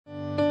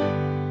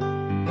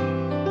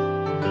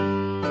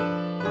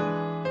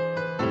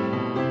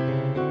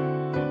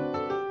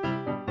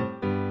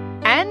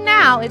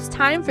now it's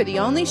time for the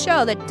only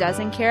show that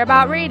doesn't care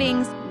about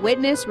ratings,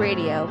 Witness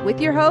Radio,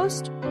 with your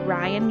host,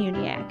 Ryan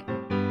Muniak.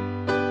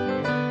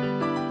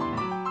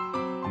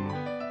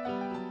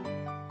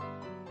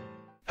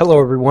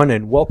 Hello everyone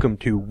and welcome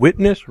to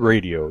Witness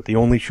Radio, the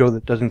only show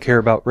that doesn't care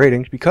about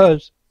ratings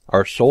because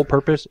our sole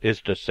purpose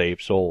is to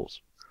save souls.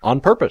 On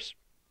purpose.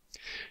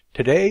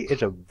 Today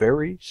is a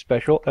very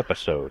special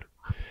episode.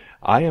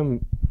 I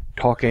am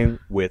talking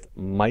with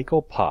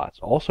Michael Potts,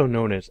 also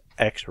known as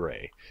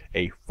X-Ray,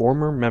 a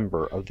former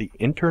member of the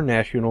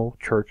International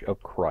Church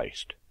of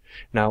Christ.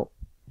 Now,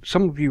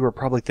 some of you are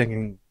probably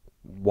thinking,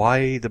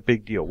 why the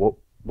big deal?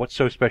 What's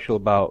so special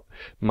about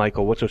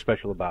Michael? What's so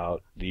special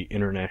about the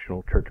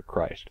International Church of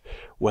Christ?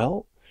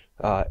 Well,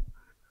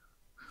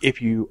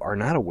 if you are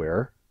not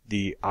aware,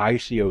 the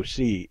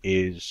ICOC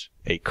is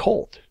a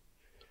cult.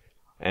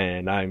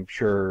 And I'm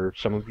sure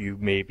some of you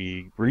may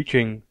be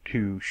reaching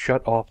to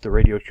shut off the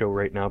radio show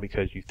right now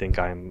because you think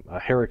I'm a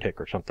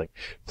heretic or something.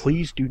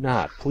 Please do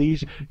not.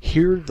 Please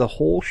hear the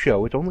whole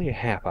show. It's only a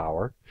half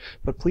hour,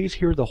 but please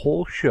hear the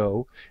whole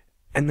show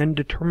and then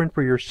determine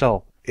for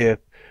yourself if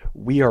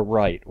we are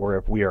right or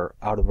if we are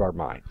out of our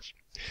minds.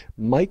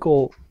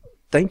 Michael,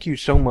 thank you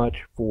so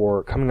much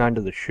for coming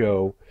onto the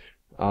show.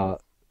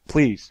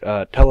 Please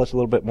tell us a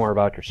little bit more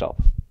about yourself.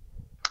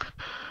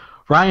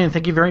 Ryan,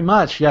 thank you very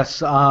much.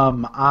 Yes,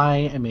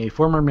 I am a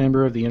former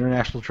member of the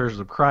International Church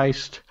of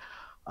Christ.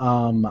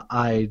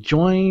 I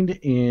joined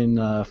in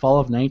fall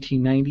of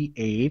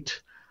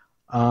 1998.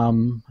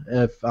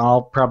 If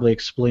I'll probably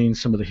explain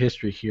some of the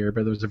history here,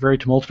 but there was a very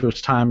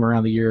tumultuous time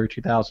around the year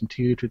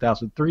 2002,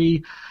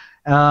 2003.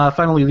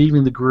 Finally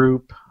leaving the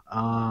group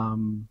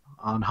on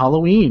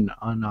Halloween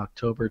on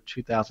October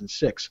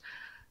 2006.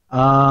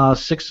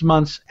 6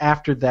 months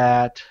after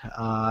that,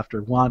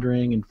 after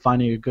wandering and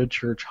finding a good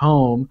church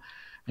home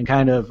and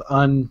kind of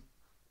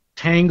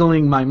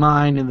untangling my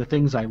mind in the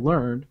things I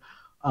learned,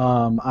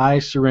 I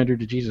surrendered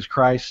to Jesus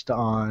Christ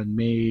on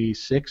May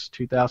 6,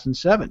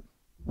 2007.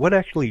 What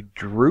actually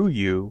drew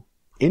you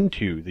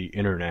into the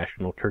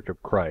International Church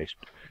of Christ?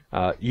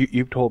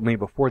 You've told me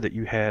before that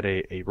you had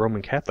a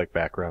Roman Catholic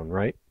background,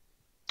 right?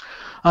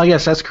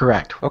 Yes, that's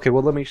correct. Okay,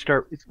 well let's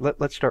start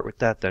with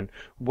that then.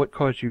 What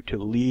caused you to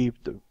leave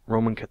the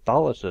Roman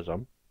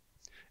Catholicism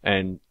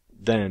and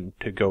then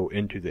to go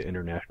into the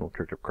International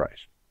Church of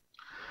Christ?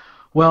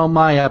 Well,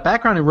 my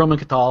background in Roman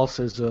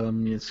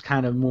Catholicism is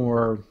kind of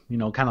more,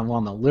 kind of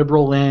on the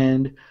liberal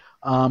end.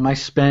 I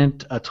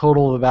spent a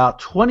total of about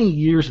 20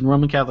 years in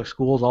Roman Catholic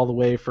schools, all the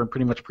way from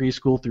pretty much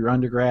preschool through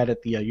undergrad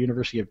at the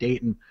University of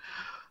Dayton.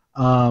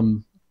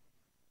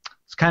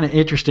 It's kind of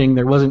interesting.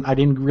 I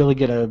didn't really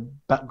get a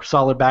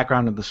solid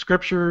background in the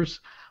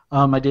scriptures.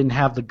 I didn't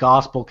have the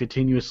gospel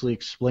continuously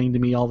explained to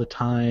me all the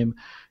time.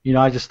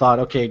 I just thought,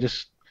 okay,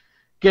 just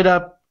get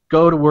up,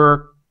 go to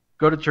work,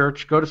 go to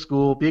church, go to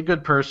school, be a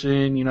good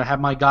person, have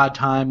my God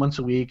time once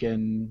a week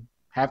and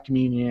have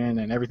communion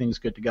and everything's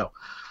good to go.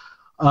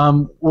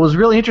 What was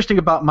really interesting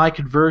about my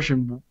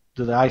conversion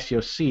to the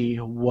ICOC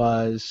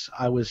was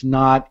I was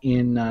not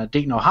in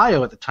Dayton,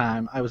 Ohio at the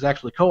time. I was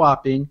actually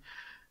co-oping,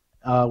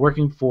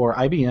 working for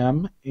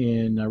IBM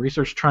in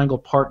Research Triangle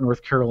Park,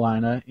 North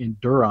Carolina, in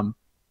Durham,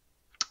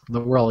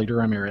 the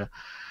Raleigh-Durham area.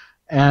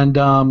 And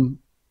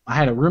I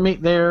had a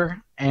roommate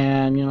there,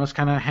 and I was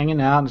kind of hanging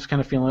out and just kind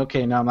of feeling,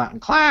 okay, now I'm not in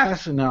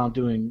class, and now I'm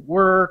doing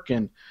work,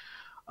 and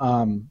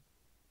all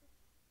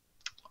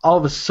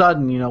of a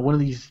sudden, one of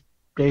these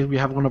days we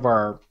have one of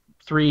our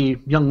three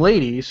young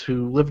ladies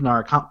who lived in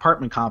our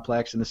apartment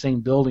complex in the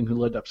same building who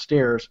lived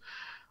upstairs.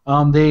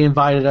 They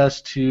invited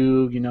us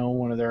to,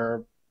 one of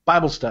their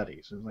Bible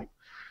studies. It was like,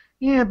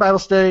 yeah, Bible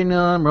study, no,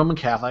 I'm Roman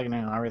Catholic, and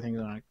everything's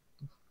like,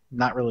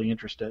 not really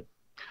interested.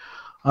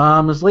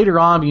 As later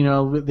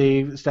on,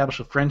 they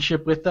established a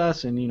friendship with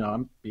us, and,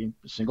 I'm being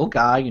a single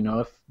guy,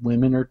 if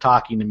women are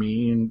talking to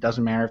me, and it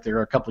doesn't matter if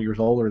they're a couple years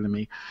older than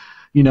me,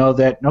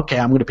 that, okay,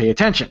 I'm going to pay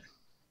attention.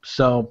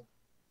 So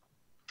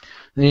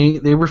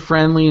they were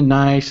friendly and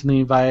nice, and they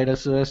invited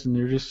us, and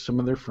they're just some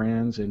of their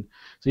friends, and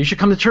so you should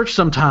come to church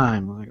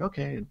sometime. I'm like,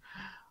 okay.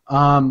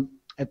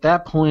 At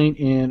that point,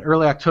 in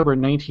early October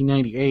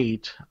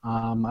 1998,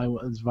 I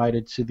was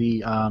invited to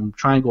the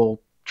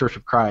Triangle Church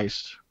of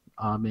Christ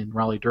in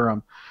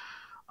Raleigh-Durham,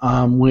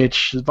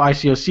 which the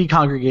ICOC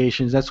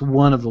congregations, that's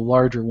one of the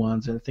larger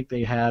ones, and I think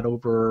they had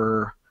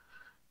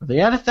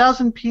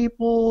 1,000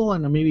 people,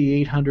 and maybe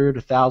 800,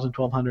 1,000,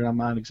 1,200, I'm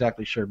not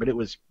exactly sure, but it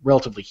was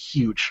relatively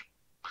huge.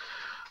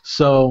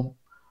 So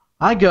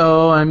I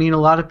go, I meet a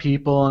lot of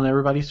people, and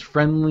everybody's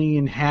friendly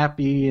and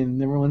happy,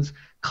 and everyone's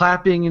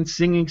clapping and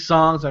singing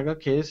songs. Like,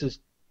 okay, this is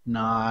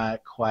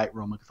not quite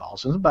Roman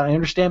Catholicism, but I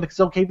understand it's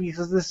okay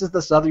because this is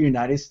the southern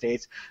United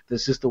States.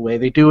 This is the way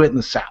they do it in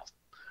the South.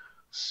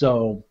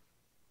 So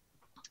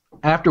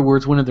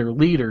afterwards, one of their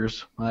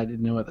leaders, I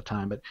didn't know at the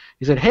time, but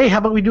he said, hey, how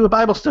about we do a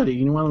Bible study?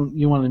 You want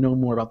to know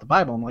more about the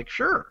Bible? I'm like,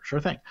 sure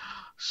thing.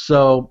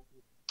 So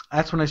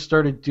that's when I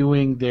started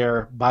doing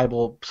their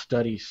Bible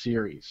study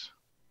series.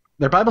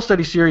 Their Bible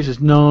study series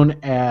is known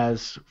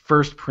as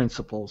First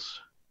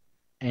Principles,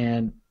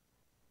 and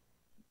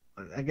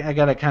I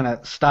got to kind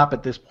of stop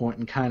at this point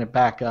and kind of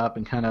back up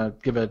and kind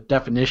of give a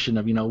definition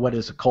of, what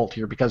is a cult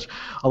here, because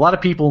a lot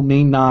of people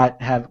may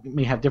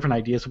have different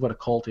ideas of what a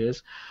cult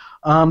is.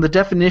 The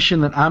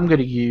definition that I'm going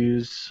to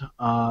use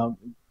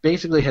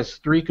basically has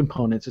three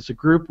components. It's a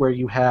group where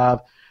you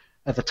have,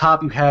 at the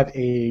top, you have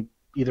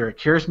either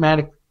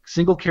a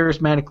single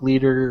charismatic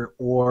leader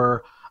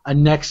or a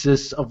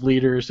nexus of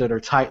leaders that are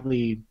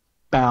tightly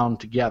bound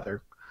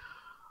together.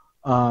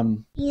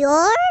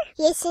 You're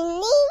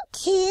listening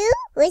to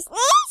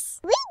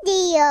Witness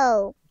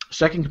Radio.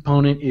 Second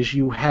component is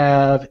you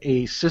have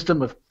a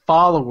system of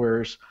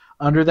followers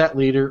under that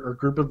leader or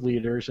group of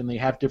leaders, and they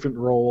have different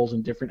roles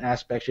and different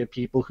aspects. You have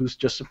people who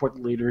just support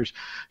the leaders.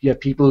 You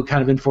have people who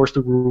kind of enforce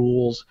the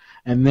rules.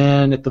 And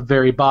then at the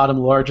very bottom,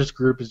 the largest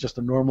group is just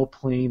a normal,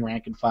 plain,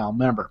 rank-and-file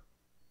member.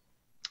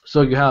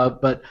 So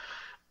but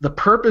the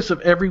purpose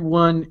of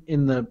everyone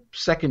in the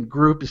second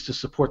group is to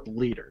support the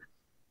leader.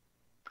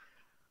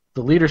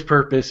 The leader's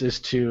purpose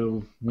is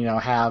to,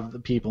 have the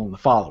people and the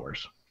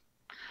followers.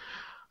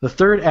 The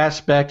third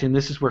aspect, and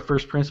this is where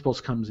first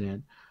principles comes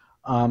in,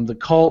 the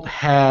cult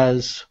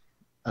has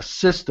a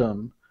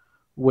system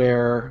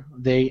where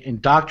they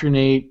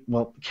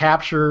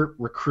capture,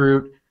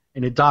 recruit,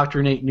 and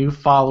indoctrinate new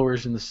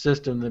followers in the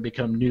system that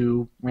become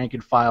new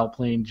rank-and-file,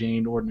 plain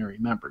Jane, ordinary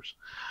members.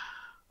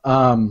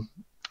 And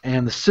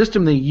the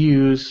system they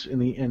use in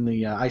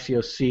the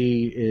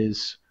ICOC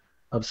is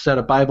a set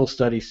of Bible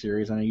study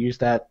series, and I use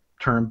that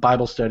term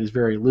Bible studies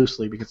very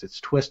loosely because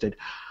it's twisted.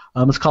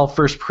 It's called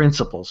First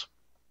Principles.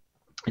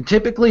 And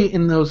typically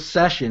in those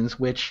sessions,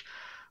 which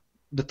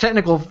the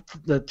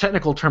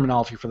technical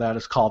terminology for that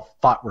is called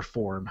thought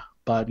reform,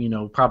 but we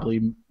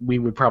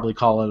would probably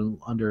call it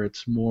under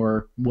its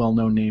more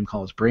well-known name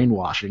called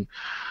brainwashing,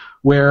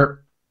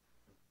 where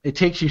it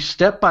takes you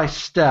step by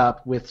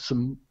step with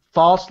some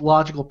false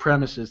logical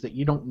premises that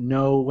you don't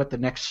know what the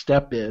next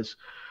step is,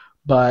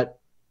 but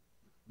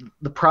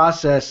the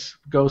process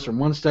goes from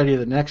one study to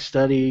the next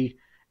study,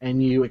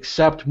 and you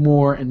accept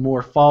more and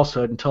more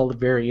falsehood until the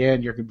very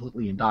end you're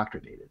completely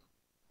indoctrinated.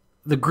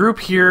 The group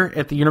here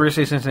at the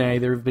University of Cincinnati,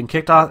 they've been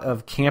kicked out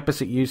of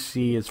campus at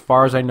UC, as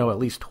far as I know, at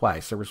least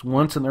twice. There was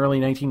once in the early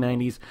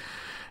 1990s,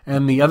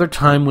 and the other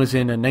time was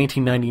in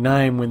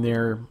 1999 when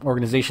their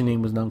organization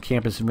name was known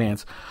Campus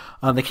Advance.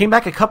 They came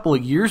back a couple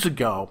of years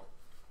ago,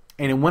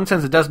 and in one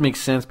sense it does make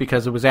sense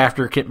because it was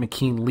after Kit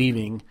McKean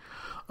leaving.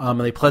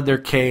 They pled their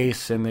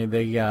case, and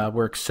they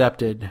were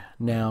accepted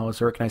now as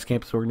a recognized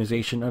campus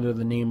organization under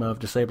the name of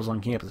Disciples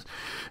on Campus.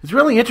 It's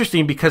really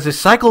interesting because this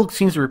cycle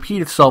seems to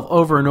repeat itself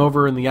over and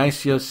over in the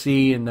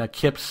ICOC and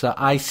KIPS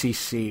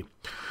ICC.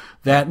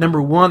 That, number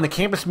one, the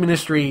campus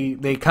ministry,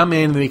 they come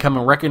in and they become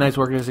a recognized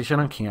organization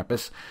on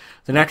campus.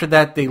 Then after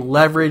that, they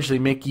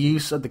make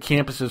use of the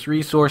campus's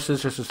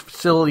resources, such as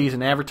facilities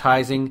and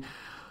advertising,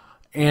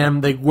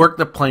 and they work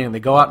the plan. They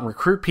go out and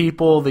recruit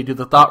people. They do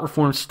the thought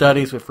reform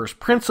studies with first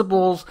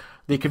principles.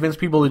 They convince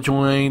people to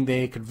join.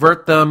 They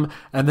convert them,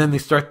 and then they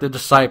start the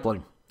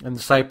discipling. And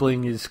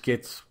discipling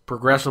gets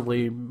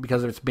progressively,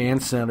 because it's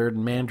man-centered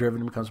and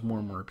man-driven, becomes more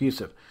and more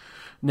abusive.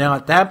 Now,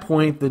 at that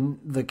point,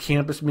 the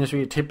campus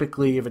ministry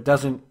typically, if it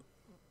doesn't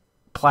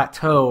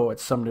plateau at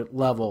some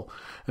level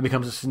and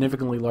becomes a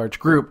significantly large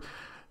group,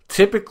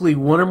 typically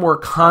one or more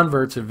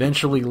converts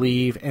eventually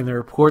leave and they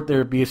report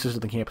their abuses to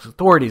the campus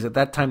authorities. At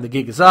that time, the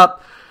gig is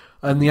up,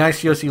 and the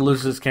ICOC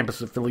loses its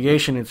campus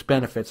affiliation and its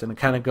benefits, and it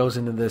kind of goes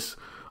into this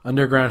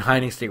underground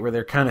hiding state where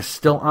they're kind of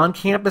still on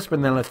campus but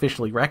not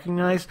officially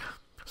recognized.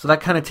 So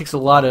that kind of takes a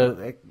lot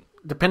of,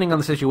 depending on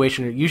the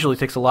situation, it usually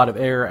takes a lot of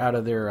air out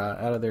of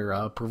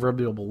their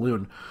proverbial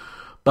balloon.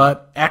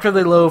 But after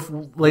they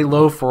lay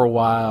low for a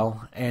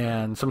while,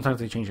 and sometimes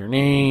they change their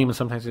name, and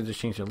sometimes they just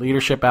change their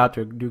leadership out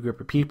to a new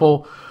group of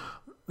people,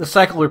 the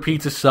cycle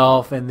repeats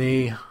itself, and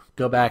they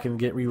go back and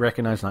get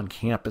re-recognized on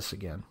campus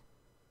again.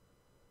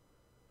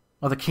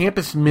 Well, the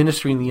campus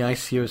ministry in the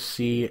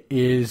ICOC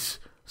is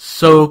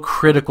so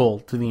critical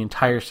to the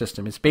entire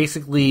system. It's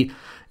basically,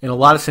 in a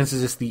lot of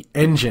senses, it's the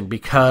engine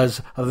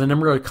because of the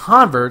number of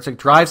converts. It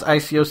drives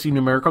ICOC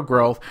numerical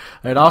growth.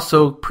 It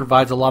also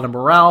provides a lot of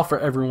morale for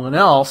everyone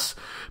else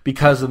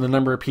because of the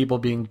number of people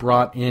being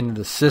brought into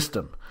the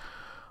system.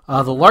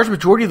 The large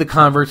majority of the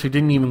converts who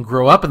didn't even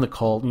grow up in the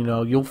cult,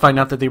 you'll find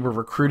out that they were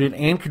recruited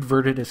and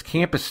converted as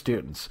campus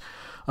students.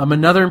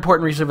 Another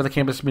important reason for the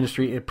campus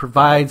ministry, it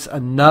provides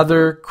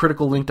another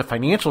critical link to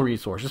financial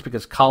resources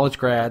because college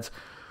grads,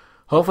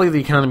 hopefully the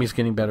economy is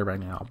getting better right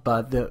now,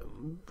 but the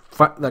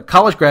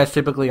college grads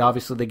typically,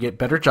 obviously, they get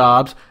better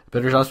jobs.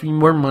 Better jobs mean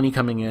more money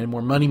coming in.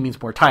 More money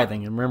means more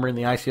tithing. And remember, in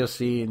the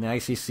ICOC and the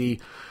ICC,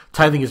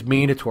 tithing is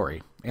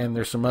mandatory. And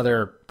there's some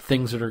other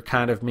things that are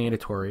kind of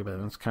mandatory, but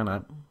it's kind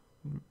of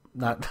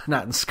not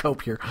in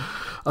scope here.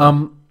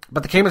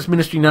 But the campus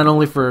ministry,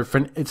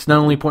 it's not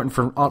only important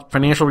for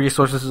financial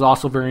resources, it's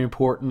also very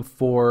important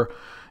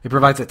it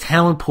provides a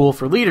talent pool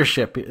for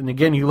leadership. And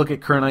again, you look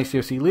at current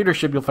ICOC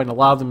leadership, you'll find a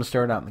lot of them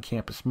start out in the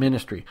campus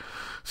ministry.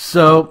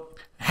 So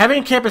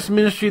having a campus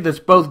ministry that's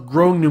both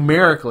growing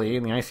numerically,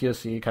 in the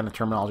ICOC kind of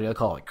terminology, I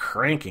call it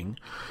cranking.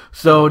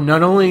 So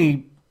not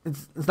only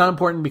it's not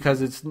important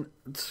because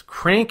it's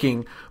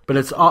cranking, but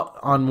it's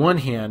on one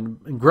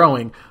hand and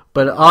growing,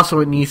 but also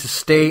it needs to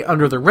stay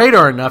under the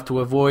radar enough to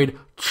avoid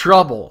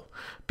trouble,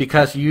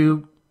 because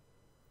you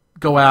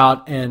go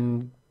out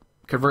and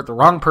convert the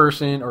wrong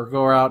person or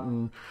go out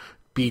and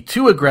be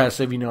too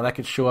aggressive, that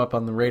could show up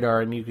on the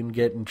radar and you can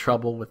get in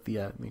trouble with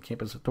the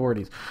campus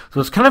authorities. So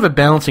it's kind of a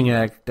balancing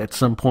act at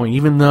some point,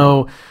 even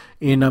though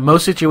in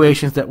most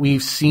situations that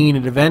we've seen,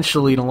 and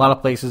eventually in a lot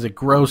of places it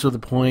grows to the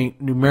point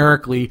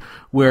numerically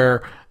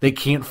where they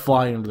can't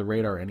fly under the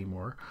radar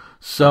anymore.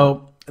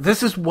 So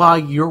this is why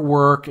your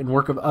work and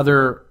work of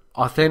other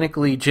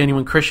authentically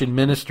genuine Christian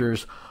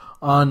ministers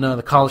on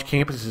the college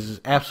campuses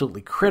is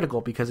absolutely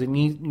critical, because you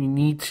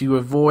need to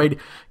avoid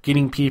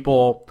getting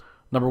people,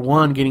 number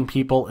one, getting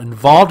people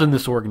involved in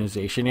this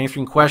organization,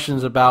 answering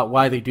questions about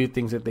why they do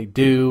things that they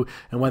do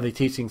and why they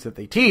teach things that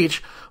they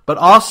teach, but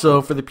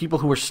also for the people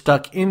who are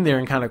stuck in there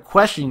and kind of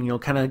questioning,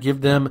 kind of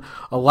give them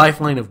a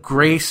lifeline of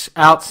grace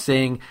out,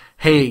 saying,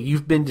 hey,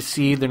 you've been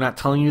deceived, they're not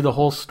telling you the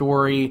whole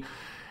story.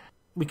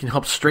 We can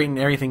help straighten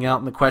everything out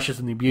in the questions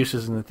and the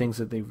abuses and the things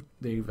that they've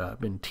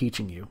been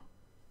teaching you.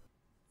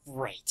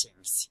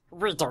 Ratings.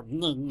 We don't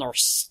need no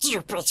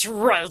stupid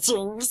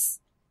ratings.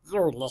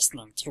 You're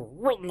listening to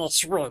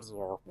Witness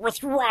Radio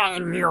with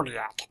Ryan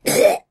Muniak.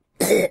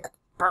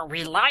 But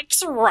we like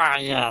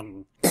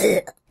Ryan.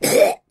 We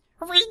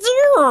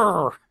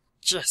do.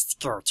 Just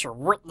go to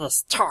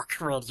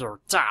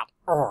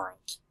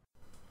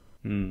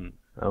witnesstalkradio.org.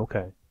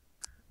 Okay.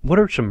 What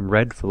are some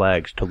red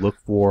flags to look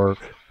for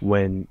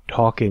when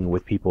talking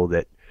with people,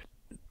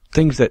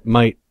 things that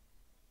might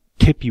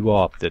tip you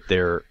off that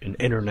they're an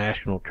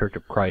International Church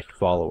of Christ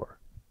follower?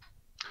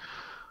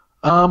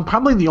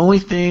 Probably the only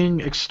thing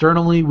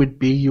externally would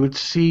be you would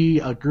see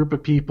a group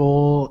of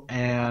people,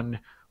 and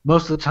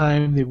most of the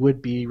time they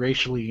would be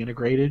racially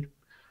integrated.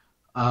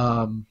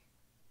 And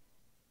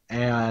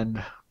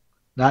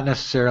not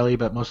necessarily,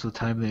 but most of the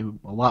time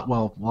a lot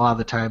of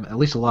the time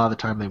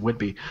they would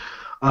be.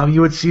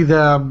 You would see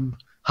them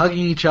hugging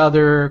each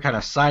other, kind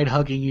of side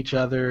hugging each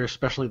other,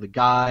 especially the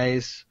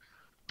guys.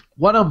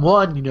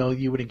 One-on-one,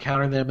 you would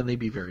encounter them and they'd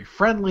be very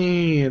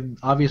friendly, and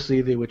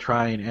obviously they would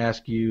try and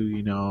ask you,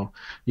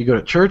 you go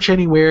to church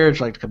anywhere, would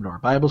you like to come to our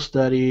Bible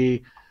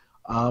study?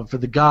 For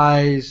the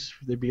guys,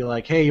 they'd be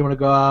like, hey, you want to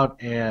go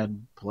out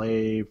and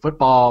play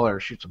football or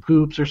shoot some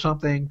hoops or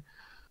something?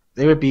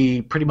 They would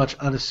be pretty much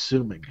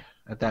unassuming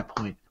at that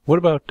point. What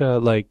about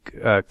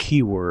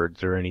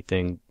keywords or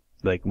anything?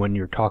 Like when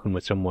you're talking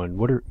with someone,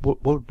 what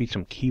would be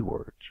some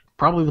keywords?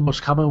 Probably the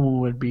most common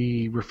one would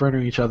be referring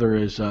to each other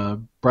as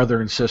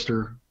brother and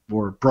sister,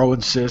 or bro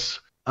and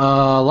sis.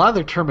 A lot of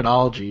their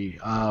terminology,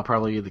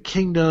 probably the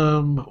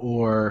kingdom,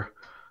 or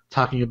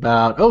talking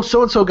about, oh,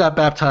 so-and-so got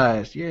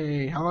baptized.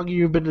 Yay, how long have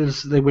you been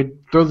they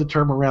would throw the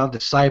term around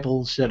disciple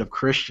instead of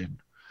Christian.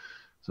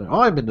 So, oh,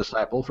 I've been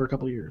disciple for a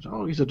couple of years.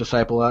 Oh, he's a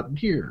disciple out in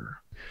here.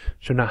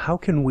 So now how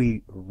can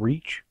we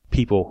reach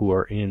people who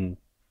are in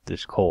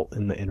this cult,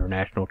 in the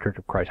International Church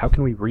of Christ? How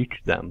can we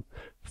reach them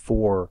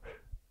for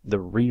the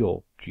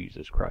real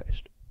Jesus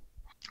Christ?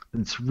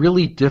 It's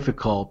really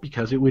difficult,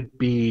 because it would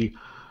be,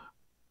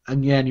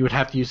 again, you would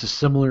have to use a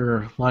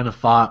similar line of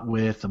thought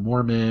with the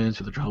Mormons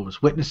or the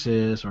Jehovah's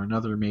Witnesses or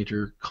another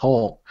major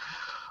cult.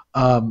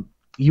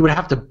 You would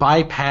have to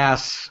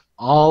bypass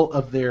all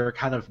of their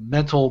kind of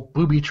mental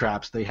booby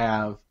traps they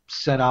have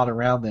set out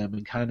around them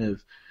and kind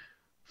of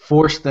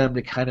force them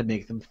to kind of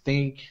make them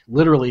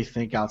literally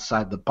think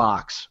outside the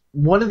box.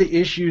 One of the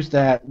issues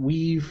that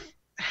we've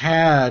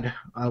had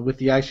with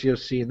the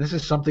ICOC, and this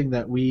is something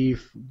that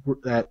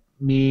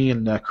me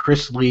and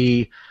Chris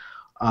Lee,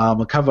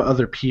 a couple of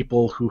other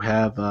people who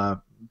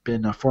have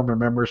been former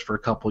members for a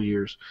couple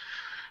years,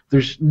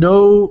 there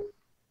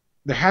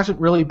hasn't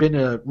really been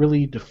a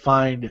really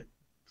defined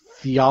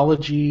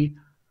theology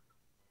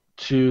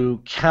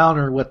to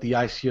counter what the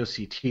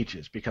ICOC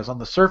teaches, because on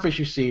the surface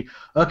you see,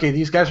 okay,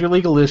 these guys are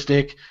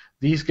legalistic,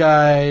 these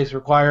guys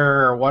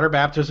require water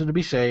baptism to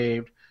be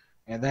saved,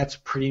 and that's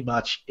pretty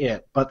much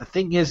it. But the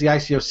thing is, the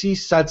ICOC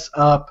sets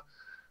up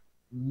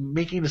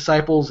making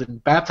disciples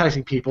and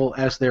baptizing people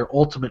as their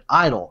ultimate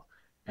idol.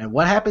 And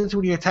what happens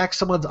when you attack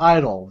someone's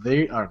idol?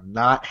 They are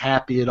not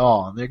happy at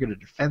all, and they're going to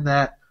defend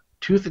that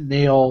tooth and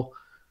nail,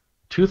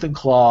 tooth and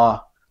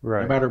claw,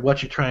 right, no matter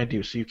what you try and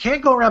do. So you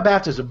can't go around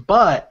baptism,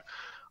 but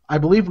I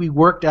believe we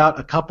worked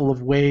out a couple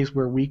of ways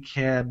where we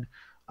can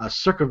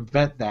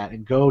circumvent that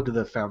and go to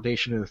the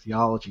foundation of the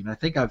theology. And I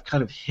think I've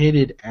kind of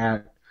hinted at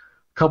a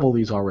couple of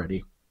these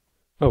already.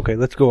 Okay,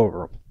 let's go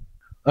over them.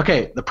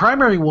 Okay, the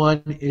primary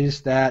one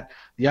is that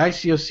the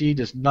ICOC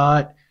does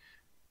not,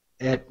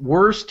 at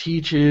worst,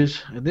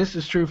 teaches, and this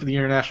is true for the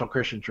International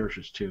Christian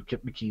Churches too,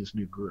 Kip McKean's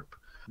new group,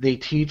 they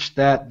teach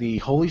that the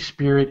Holy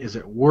Spirit is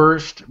at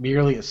worst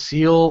merely a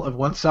seal of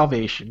one's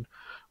salvation,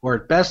 or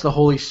at best the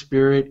Holy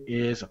Spirit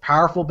is a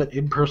powerful but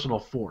impersonal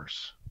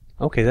force.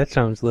 Okay, that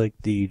sounds like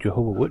the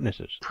Jehovah's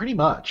Witnesses. Pretty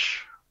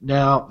much.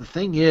 Now, the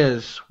thing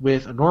is,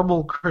 with a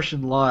normal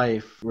Christian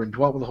life, we're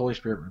indwelt with the Holy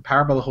Spirit, we're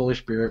empowered by the Holy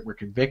Spirit, we're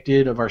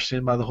convicted of our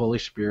sin by the Holy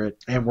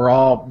Spirit, and we're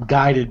all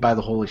guided by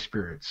the Holy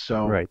Spirit.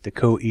 So, Right, the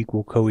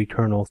co-equal,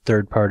 co-eternal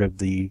third part of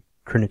the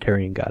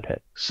Trinitarian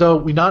Godhead. So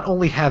we not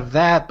only have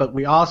that, but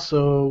we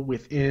also,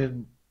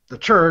 within the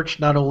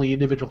church, not only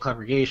individual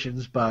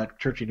congregations, but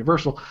Church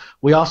Universal,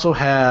 we're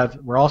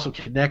also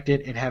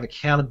connected and have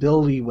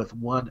accountability with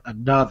one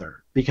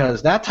another,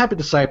 because that type of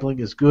discipling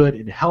is good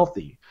and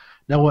healthy.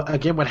 Now,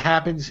 again, what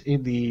happens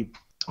in the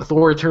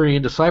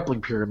authoritarian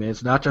discipling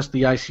pyramids, not just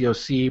the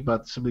ICOC,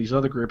 but some of these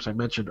other groups I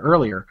mentioned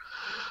earlier,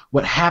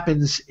 what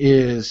happens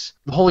is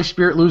the Holy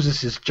Spirit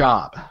loses his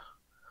job.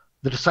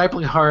 The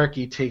discipling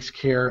hierarchy takes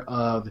care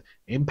of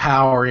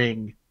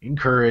empowering,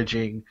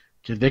 encouraging,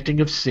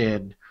 convicting of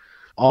sin,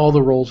 all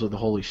the roles of the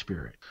Holy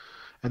Spirit.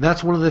 And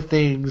that's one of the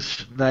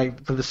things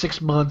that for the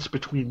 6 months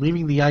between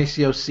leaving the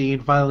ICOC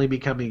and finally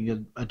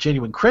becoming a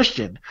genuine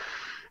Christian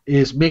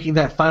is making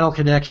that final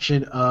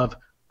connection of,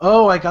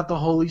 oh, I got the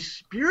Holy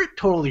Spirit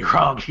totally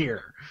wrong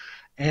here.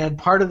 And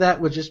part of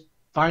that was just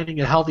finding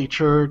a healthy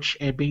church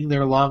and being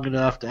there long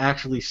enough to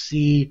actually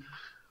see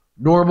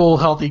normal,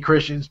 healthy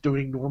Christians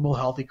doing normal,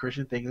 healthy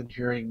Christian things and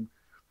hearing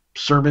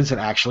sermons that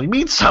actually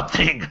mean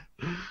something.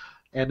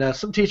 And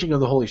some teaching of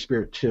the Holy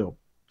Spirit, too.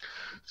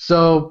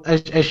 So,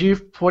 as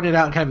you've pointed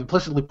out, and kind of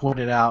implicitly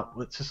pointed out,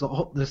 the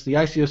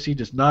ICOC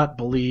does not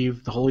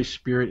believe the Holy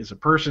Spirit is a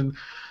person.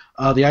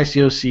 The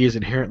ICOC is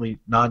inherently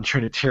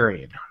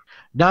non-Trinitarian.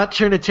 Not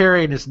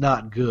Trinitarian is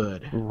not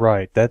good.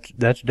 Right, that's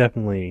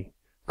definitely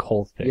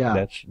cultic.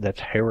 Yeah. That's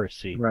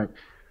heresy.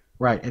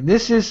 Right. And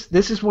this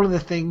is one of the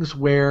things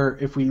where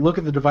if we look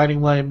at the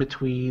dividing line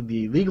between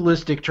the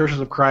legalistic Churches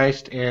of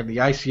Christ and the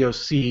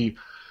ICOC,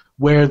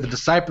 where the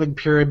discipling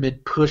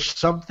pyramid pushed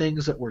some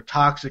things that were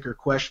toxic or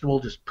questionable,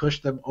 just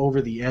pushed them over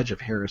the edge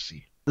of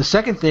heresy. The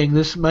second thing,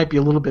 this might be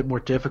a little bit more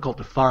difficult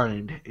to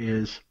find,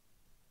 is,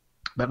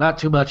 but not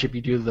too much if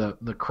you do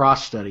the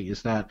cross study,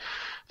 is that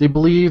they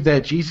believe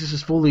that Jesus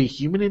is fully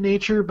human in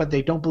nature, but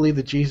they don't believe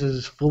that Jesus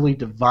is fully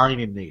divine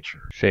in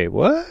nature. Say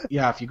what?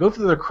 Yeah, if you go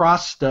through the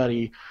cross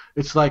study,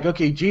 it's like,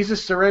 okay,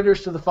 Jesus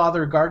surrenders to the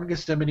Father in Garden of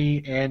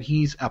Gethsemane, and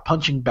he's a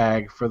punching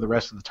bag for the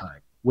rest of the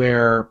time.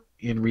 Where,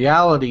 in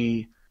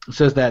reality, it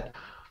says that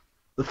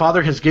the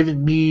Father has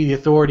given me the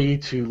authority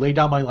to lay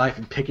down my life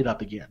and pick it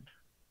up again.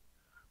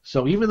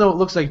 So even though it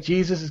looks like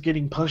Jesus is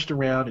getting punched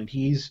around and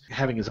he's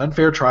having his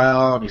unfair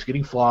trial and he's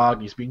getting flogged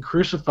and he's being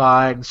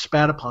crucified and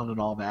spat upon and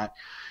all that,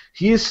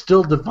 he is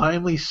still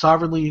divinely,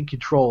 sovereignly in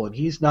control, and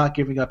he's not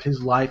giving up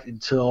his life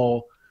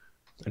until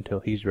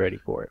he's ready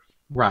for it.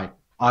 Right,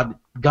 on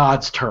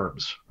God's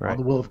terms, right. On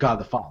the will of God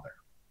the Father.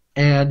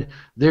 And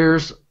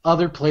there's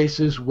other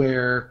places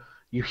where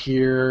you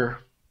hear,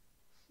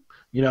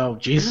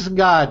 Jesus and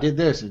God did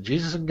this, and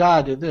Jesus and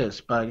God did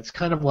this, but it's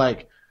kind of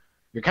like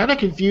you're kind of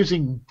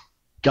confusing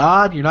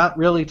God. You're not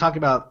really talking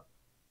about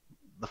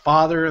the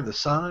Father and the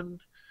Son.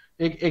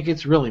 It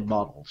gets really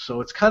muddled.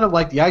 So it's kind of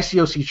like the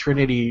ICOC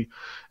Trinity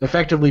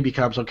effectively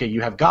becomes, okay,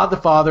 you have God the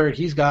Father, and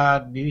he's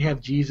God, and then you have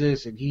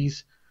Jesus, and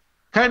he's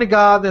kind of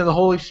God, and then the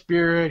Holy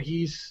Spirit,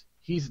 he's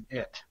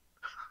it.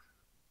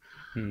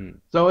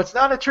 So it's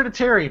not a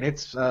Trinitarian.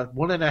 It's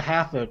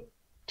 1.5 a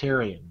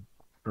Tarian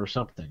or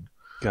something.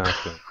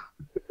 Gotcha.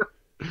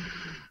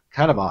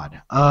 Kind of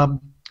odd.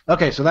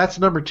 Okay, so that's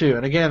number 2.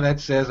 And again, that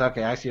says,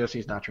 okay, ICOC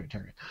is not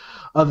Trinitarian.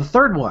 The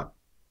third one,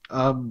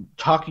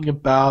 talking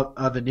about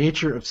the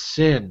nature of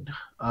sin.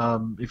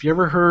 If you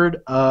ever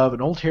heard of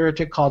an old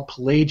heretic called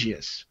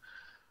Pelagius,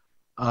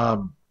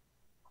 the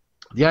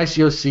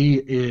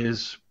ICOC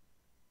is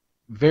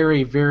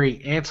very,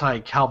 very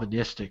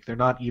anti-Calvinistic. They're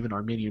not even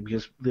Arminian,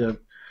 because the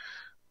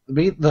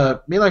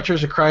mainline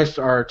Churches of Christ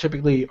are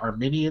typically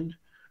Arminian,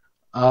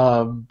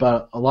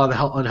 but a lot of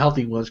the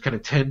unhealthy ones kind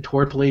of tend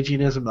toward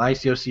Pelagianism. The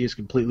ICOC is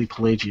completely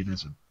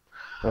Pelagianism.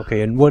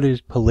 Okay, and what is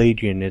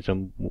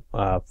Pelagianism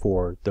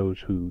for those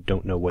who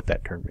don't know what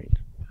that term means?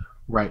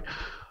 Right.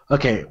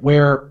 Okay,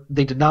 where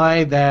they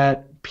deny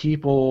that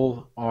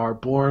people are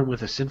born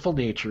with a sinful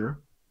nature,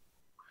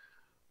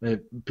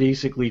 that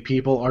basically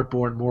people are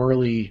born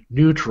morally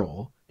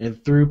neutral,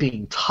 and through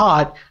being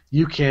taught,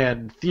 you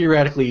can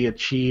theoretically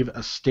achieve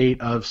a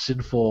state of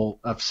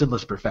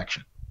sinless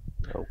perfection.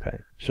 Okay,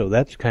 so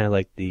that's kind of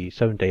like the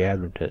Seventh-day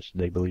Adventists.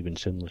 They believe in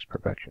sinless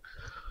perfection.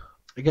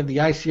 Again, the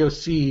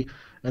ICOC,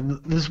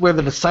 and this is where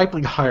the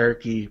discipling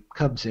hierarchy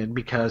comes in,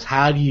 because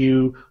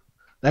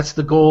that's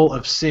the goal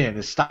of sin,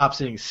 is stop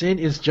sinning. Sin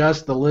is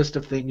just the list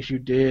of things you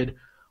did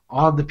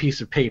on the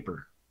piece of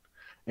paper.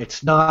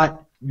 It's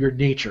not your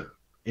nature.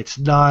 It's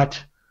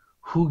not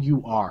who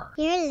you are.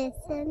 You're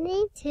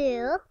listening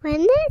to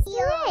Witness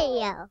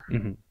Radio.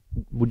 Mm-hmm.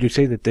 Would you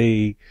say that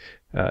they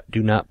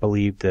do not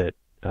believe that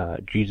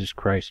Jesus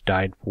Christ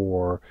died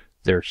for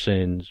their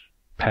sins,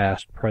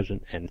 past,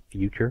 present, and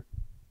future?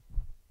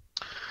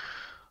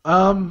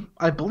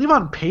 I believe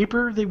on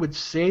paper they would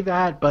say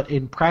that, but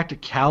in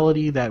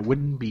practicality that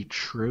wouldn't be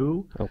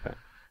true. Okay.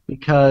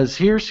 Because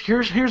here's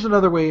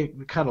another way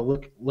to kind of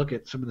look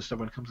at some of the stuff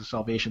when it comes to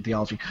salvation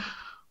theology.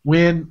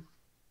 When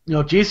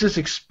Jesus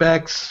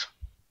expects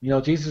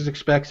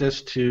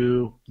us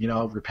to,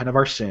 repent of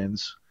our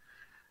sins.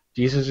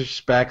 Jesus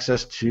expects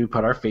us to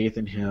put our faith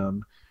in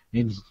him.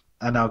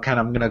 And I'm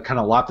going to kind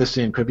of lock this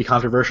in, could be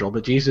controversial,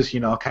 but Jesus,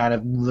 kind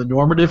of the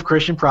normative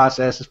Christian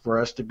process is for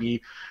us to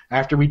be,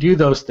 after we do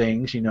those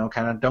things,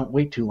 kind of don't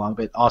wait too long,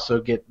 but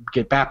also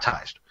get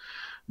baptized.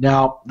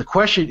 Now, the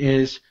question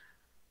is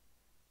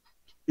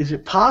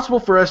it possible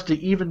for us to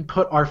even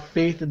put our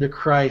faith into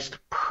Christ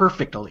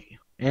perfectly?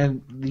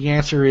 And the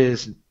answer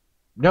is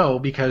no,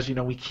 because,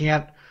 we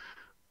can't,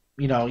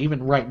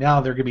 even right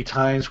now there could be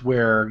times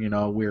where,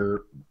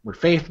 we're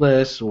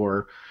faithless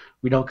or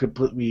we don't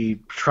completely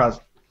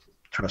trust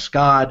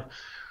God,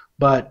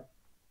 but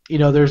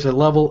there's a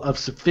level of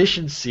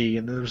sufficiency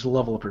and there's a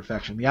level of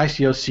perfection. The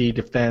ICOC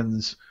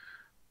defends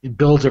and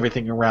builds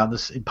everything around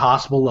this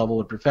impossible level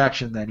of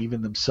perfection that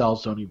even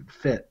themselves don't even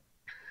fit.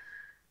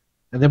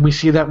 And then we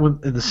see that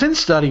in the sin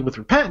study with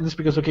repentance,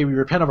 because we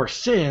repent of our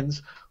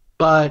sins,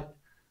 but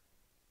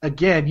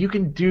again, you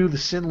can do the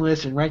sin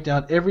list and write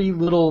down every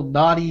little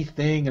naughty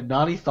thing and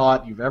naughty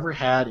thought you've ever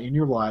had in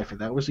your life, if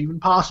that was even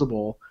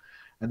possible,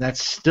 and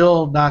that's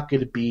still not going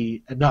to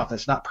be enough.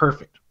 That's not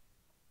perfect.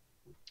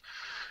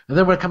 And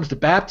then when it comes to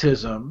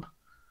baptism,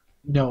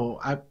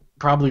 I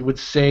probably would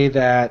say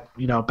that,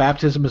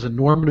 baptism is a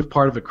normative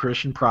part of a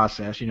Christian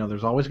process.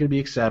 There's always going to be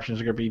exceptions.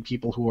 There are going to be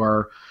people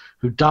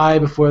who die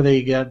before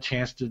they get a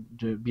chance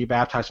to be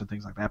baptized and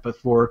things like that. But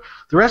for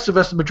the rest of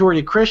us, the majority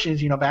of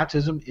Christians,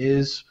 baptism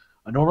is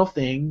a normal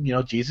thing.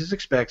 Jesus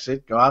expects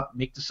it. Go out,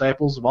 make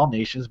disciples of all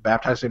nations,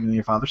 baptize them in the name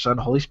of the Father, Son, and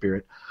Holy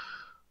Spirit.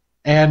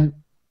 And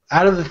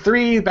out of the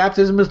three,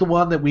 baptism is the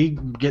one that we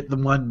get the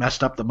one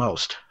messed up the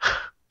most.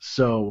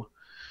 So,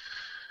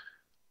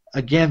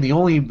 again, the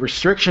only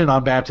restriction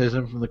on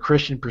baptism from the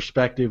Christian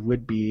perspective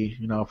would be,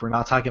 if we're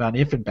not talking about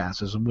infant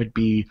baptism, would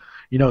be,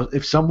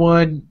 if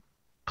someone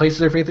places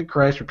their faith in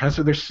Christ, repents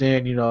of their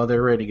sin,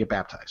 they're ready to get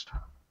baptized.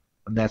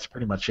 And that's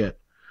pretty much it.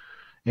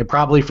 And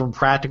probably from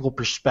practical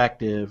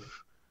perspective,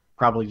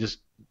 probably just,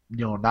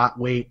 not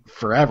wait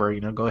forever,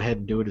 go ahead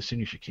and do it as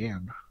soon as you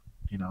can,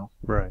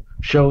 Right.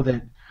 Show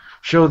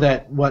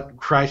that what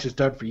Christ has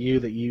done for you,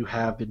 that you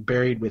have been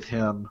buried with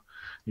him,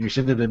 and your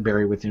sins have been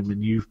buried with him,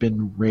 and you've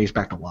been raised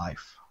back to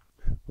life.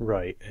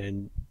 Right.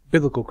 And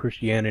biblical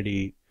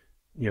Christianity,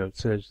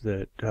 says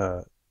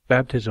that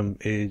baptism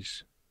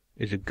is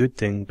a good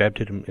thing.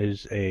 Baptism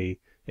is a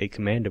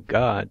command of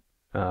God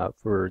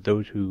for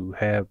those who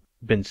have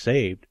been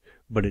saved,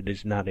 but it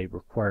is not a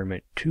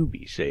requirement to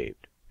be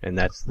saved. And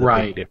that's the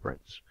big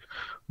difference.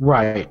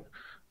 Right.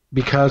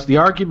 Because the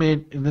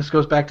argument, and this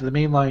goes back to the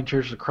mainline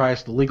Church of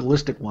Christ, the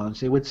legalistic ones,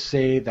 they would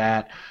say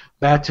that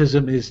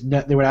baptism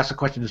they would ask the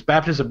question, is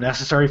baptism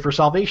necessary for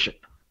salvation?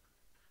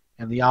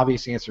 And the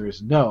obvious answer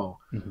is no.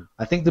 Mm-hmm.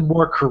 I think the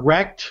more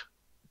correct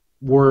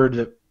word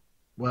that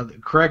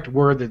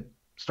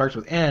starts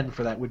with N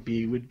for that would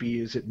be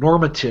is it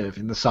normative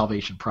in the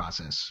salvation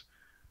process?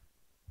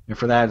 And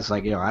for that, it's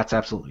like, that's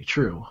absolutely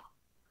true.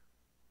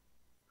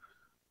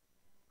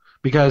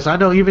 Because I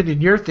know even in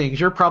your things,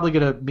 you're probably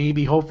going to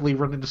maybe hopefully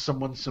run into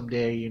someone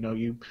someday,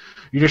 you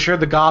just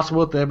shared the gospel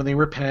with them and they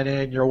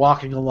repented and you're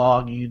walking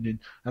along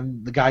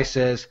and the guy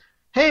says,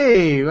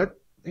 hey,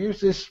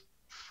 here's this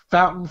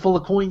fountain full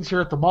of coins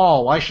here at the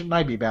mall. Why shouldn't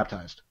I be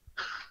baptized?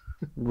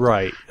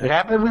 Right. It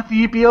happened with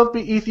the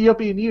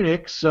Ethiopian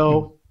eunuch,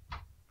 so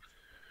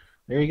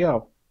there you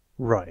go.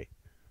 Right.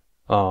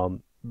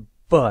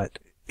 But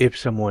if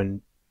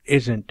someone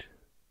isn't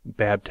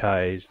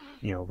baptized,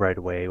 right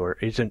away or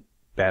isn't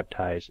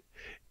baptized,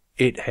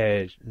 it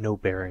has no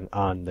bearing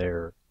on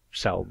their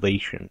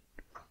salvation.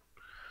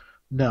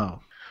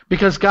 No.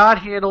 Because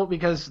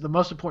the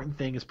most important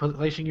thing is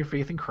placing your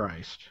faith in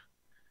Christ.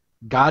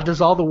 God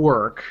does all the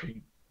work.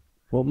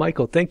 Well,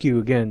 Michael, thank you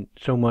again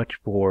so much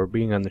for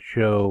being on the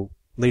show.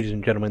 Ladies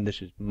and gentlemen,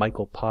 this is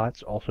Michael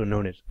Potts, also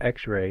known as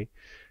X-Ray,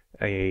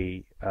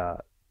 a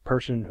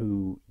person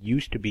who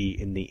used to be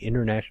in the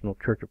International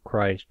Church of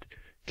Christ,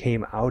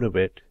 came out of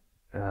it,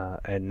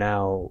 and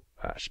now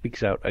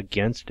speaks out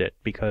against it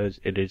because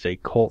it is a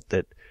cult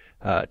that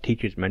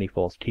teaches many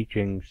false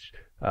teachings,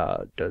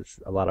 does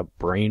a lot of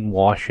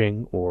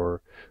brainwashing or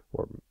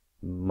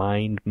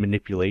mind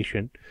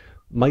manipulation.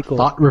 Michael,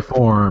 Thought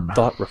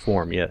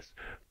reform, yes.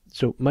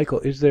 So,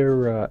 Michael, is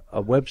there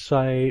a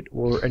website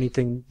or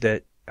anything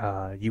that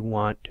you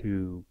want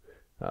to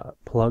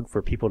plug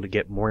for people to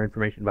get more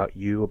information about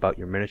you, about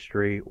your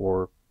ministry,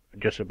 or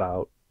just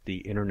about the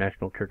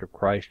International Church of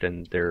Christ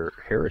and their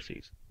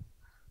heresies?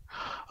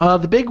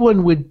 The big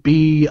one would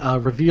be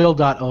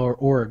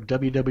reveal.org,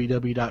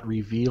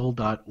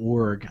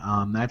 www.reveal.org.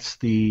 That's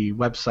the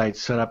website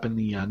set up in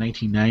the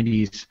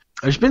 1990s.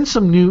 There's been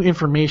some new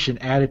information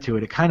added to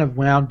it. It kind of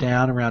wound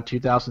down around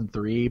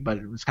 2003, but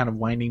it was kind of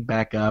winding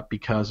back up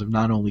because of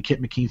not only Kit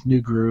McKean's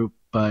new group,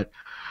 but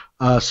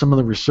some of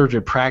the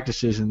resurgent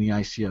practices in the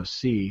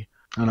ICOC.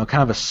 I know,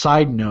 kind of a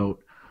side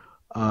note,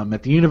 at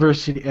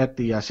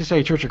the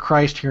Cincinnati Church of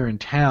Christ here in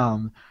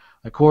town,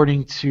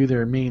 according to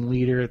their main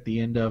leader at the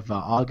end of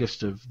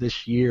August of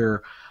this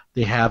year,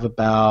 They have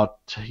about,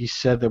 he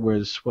said there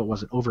was,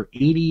 over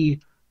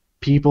 80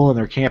 people in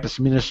their campus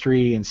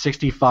ministry and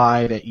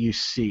 65 at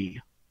UC.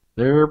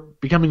 They're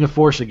becoming a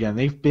force again.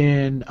 They've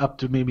been up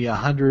to maybe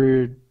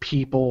 100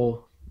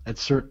 people at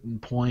certain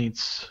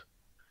points.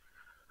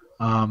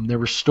 There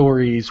were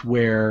stories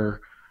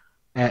where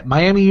at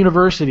Miami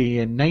University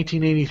in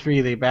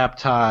 1983 they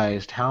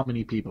baptized how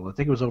many people? I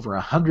think it was over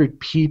 100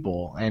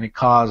 people, and it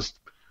caused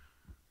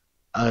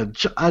a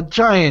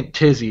giant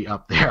tizzy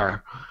up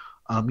there.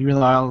 Even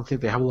though I don't think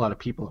they have a lot of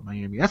people at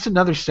Miami. That's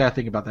another sad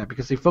thing about that,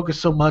 because they focus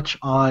so much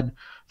on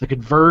the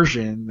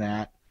conversion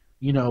that,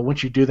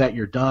 once you do that,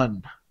 you're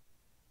done.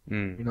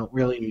 You don't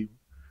really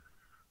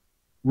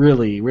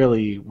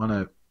want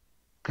to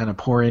kind of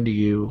pour into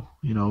you,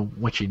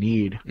 what you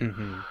need.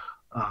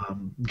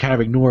 Kind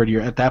of ignored.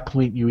 At that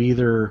point, you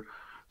either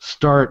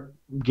start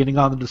getting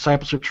on the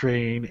discipleship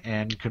train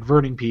and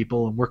converting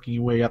people and working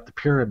your way up the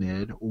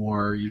pyramid,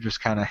 or you're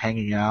just kind of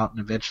hanging out and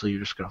eventually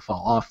you're just going to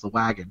fall off the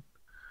wagon.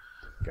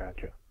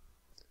 Gotcha.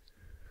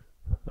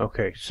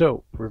 Okay,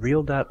 so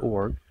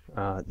reveal.org.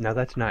 Now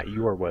that's not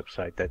your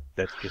website.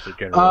 That's just a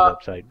general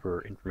website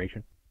for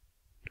information.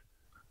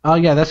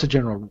 Yeah, that's a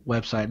general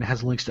website, and it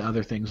has links to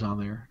other things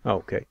on there.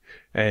 Okay,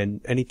 and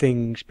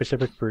anything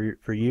specific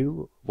for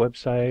you,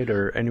 website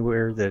or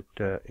anywhere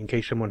that, in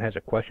case someone has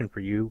a question for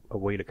you, a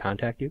way to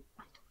contact you?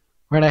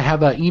 Right, I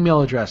have an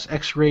email address,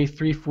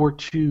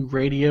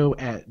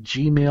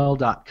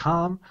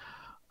 xray342radio@gmail.com.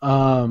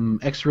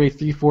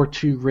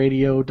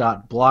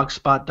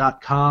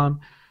 xray342radio.blogspot.com,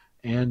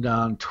 and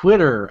on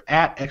Twitter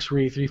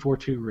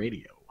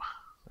 @xray342radio.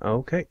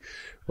 Okay.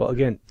 Well,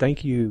 again,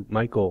 thank you,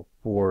 Michael,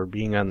 for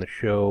being on the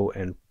show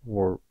and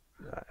for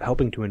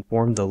helping to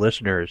inform the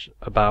listeners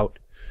about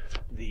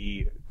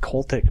the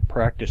cultic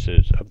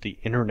practices of the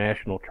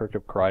International Church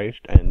of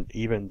Christ and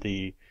even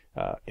the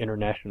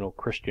International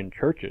Christian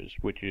Churches,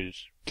 which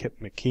is Kip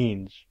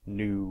McKean's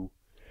new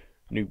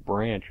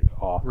branch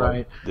off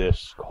of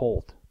this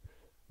cult.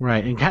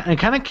 Right, and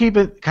kind of keep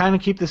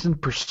this in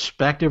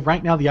perspective.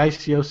 Right now, the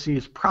ICOC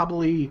is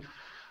probably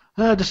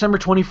December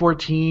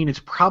 2014.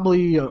 It's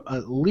probably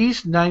at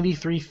least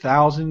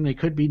 93,000. It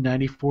could be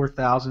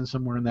 94,000,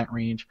 somewhere in that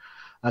range.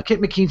 Kip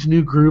McKean's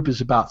new group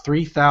is about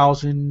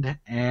 3,000,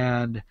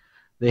 and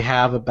they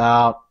have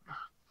about.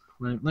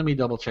 Let me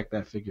double check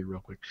that figure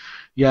real quick.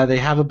 Yeah, they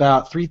have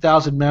about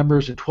 3,000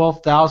 members, and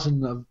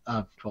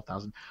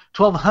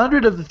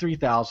 1,200 of the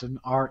 3,000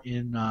 are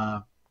in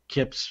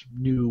Kip's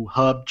new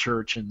hub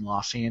church in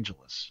Los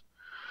Angeles.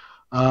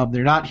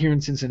 They're not here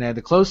in Cincinnati.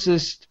 The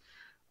closest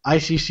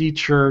ICC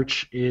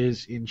church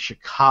is in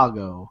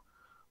Chicago.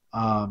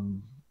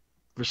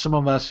 For some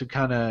of us who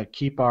kind of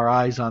keep our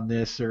eyes on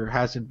this, there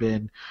hasn't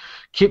been.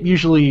 Kip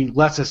usually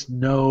lets us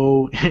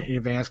know in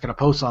advance, kind of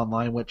posts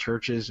online what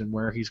churches and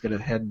where he's going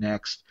to head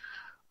next.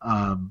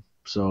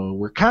 So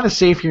we're kind of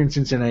safe here in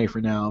Cincinnati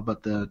for now,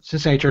 but the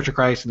Cincinnati Church of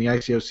Christ and the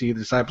ICOC, the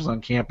Disciples on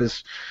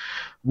Campus,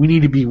 we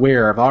need to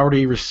beware. I've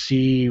already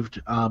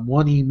received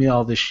one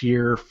email this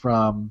year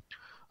from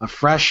a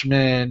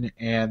freshman,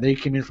 and they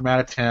came in from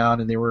out of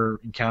town, and they were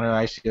encountered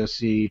at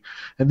ICOC,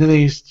 and then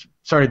they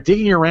started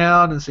digging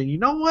around and saying, you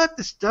know what,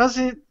 this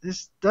doesn't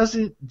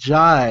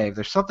jive.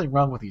 There's something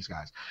wrong with these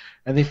guys.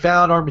 And they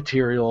found our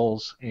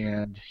materials,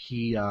 and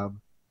he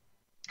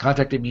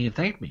contacted me and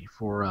thanked me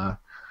for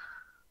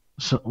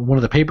one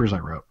of the papers I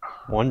wrote.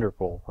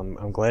 Wonderful.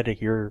 I'm glad to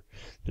hear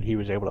that he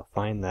was able to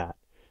find that,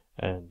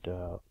 and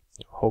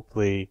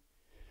hopefully,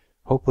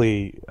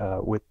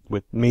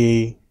 with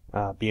me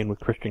being with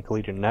Christian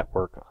Collegiate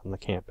Network on the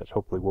campus,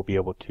 hopefully we'll be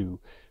able to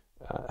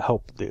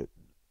help the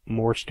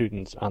more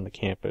students on the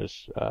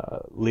campus,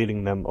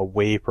 leading them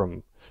away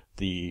from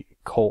the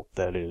cult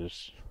that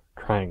is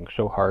trying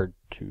so hard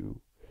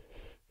to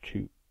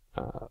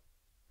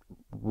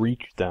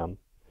reach them,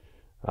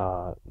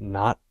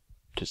 not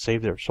to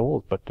save their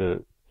souls, but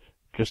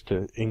just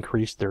to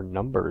increase their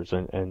numbers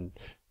and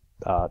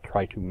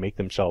try to make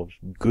themselves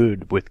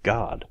good with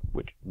God,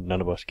 which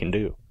none of us can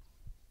do.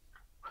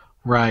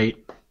 Right.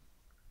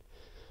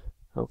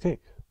 Okay.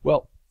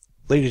 Well,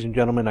 ladies and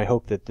gentlemen, I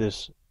hope that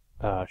this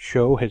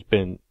show has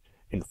been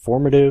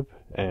informative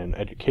and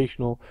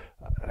educational.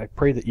 I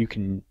pray that you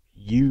can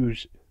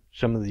use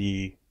some of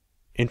the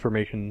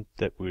information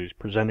that was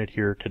presented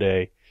here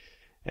today.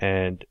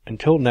 And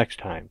until next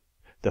time,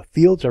 the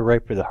fields are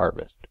ripe for the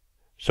harvest.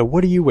 So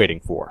what are you waiting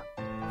for?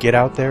 Get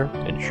out there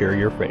and share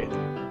your faith.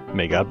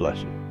 May God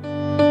bless you.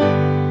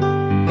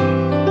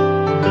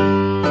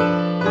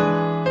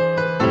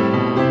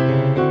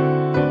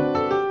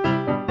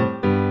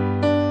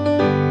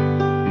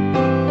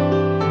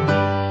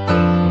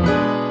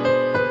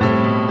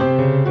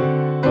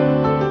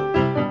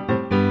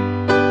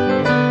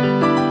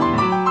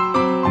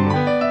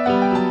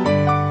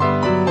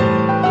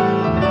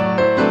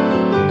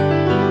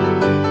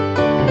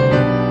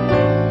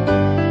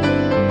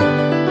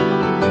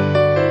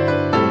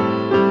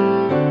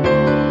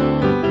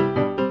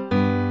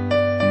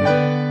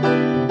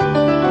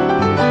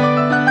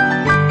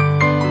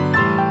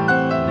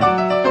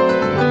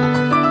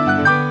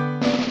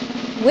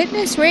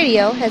 Witness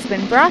Radio has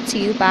been brought to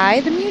you by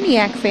the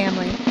Muniak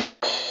family.